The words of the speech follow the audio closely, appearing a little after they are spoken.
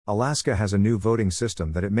Alaska has a new voting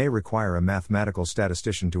system that it may require a mathematical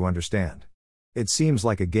statistician to understand. It seems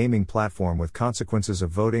like a gaming platform with consequences of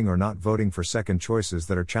voting or not voting for second choices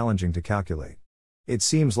that are challenging to calculate. It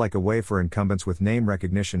seems like a way for incumbents with name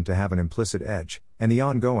recognition to have an implicit edge, and the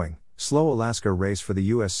ongoing, slow Alaska race for the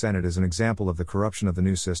U.S. Senate is an example of the corruption of the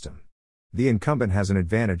new system. The incumbent has an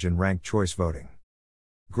advantage in ranked choice voting.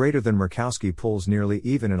 Greater than Murkowski pulls nearly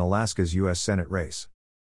even in Alaska's U.S. Senate race.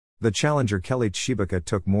 The challenger Kelly Tshibaka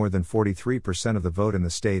took more than 43% of the vote in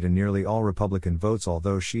the state and nearly all Republican votes,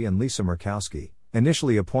 although she and Lisa Murkowski,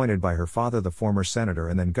 initially appointed by her father the former senator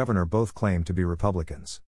and then governor, both claim to be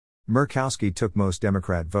Republicans. Murkowski took most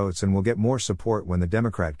Democrat votes and will get more support when the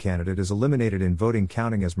Democrat candidate is eliminated in voting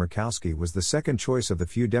counting, as Murkowski was the second choice of the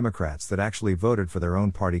few Democrats that actually voted for their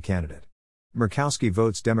own party candidate. Murkowski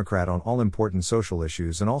votes Democrat on all important social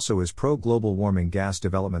issues and also is pro-global warming gas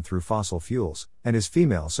development through fossil fuels, and is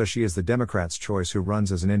female, so she is the Democrat's choice who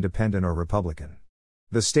runs as an independent or Republican.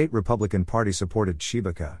 The state Republican Party supported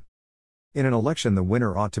Tshibaka. In an election, the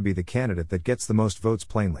winner ought to be the candidate that gets the most votes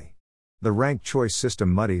plainly. The ranked choice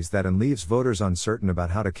system muddies that and leaves voters uncertain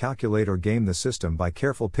about how to calculate or game the system by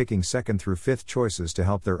careful picking second through fifth choices to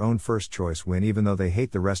help their own first choice win, even though they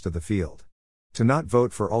hate the rest of the field. To not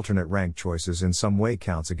vote for alternate ranked choices in some way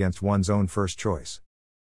counts against one's own first choice.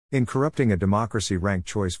 In corrupting a democracy, ranked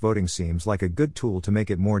choice voting seems like a good tool to make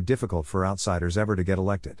it more difficult for outsiders ever to get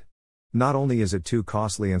elected. Not only is it too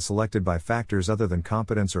costly and selected by factors other than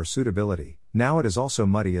competence or suitability, now it is also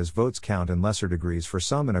muddy as votes count in lesser degrees for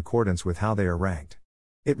some in accordance with how they are ranked.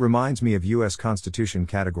 It reminds me of U.S. Constitution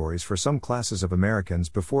categories for some classes of Americans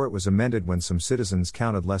before it was amended, when some citizens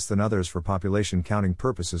counted less than others for population counting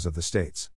purposes of the states.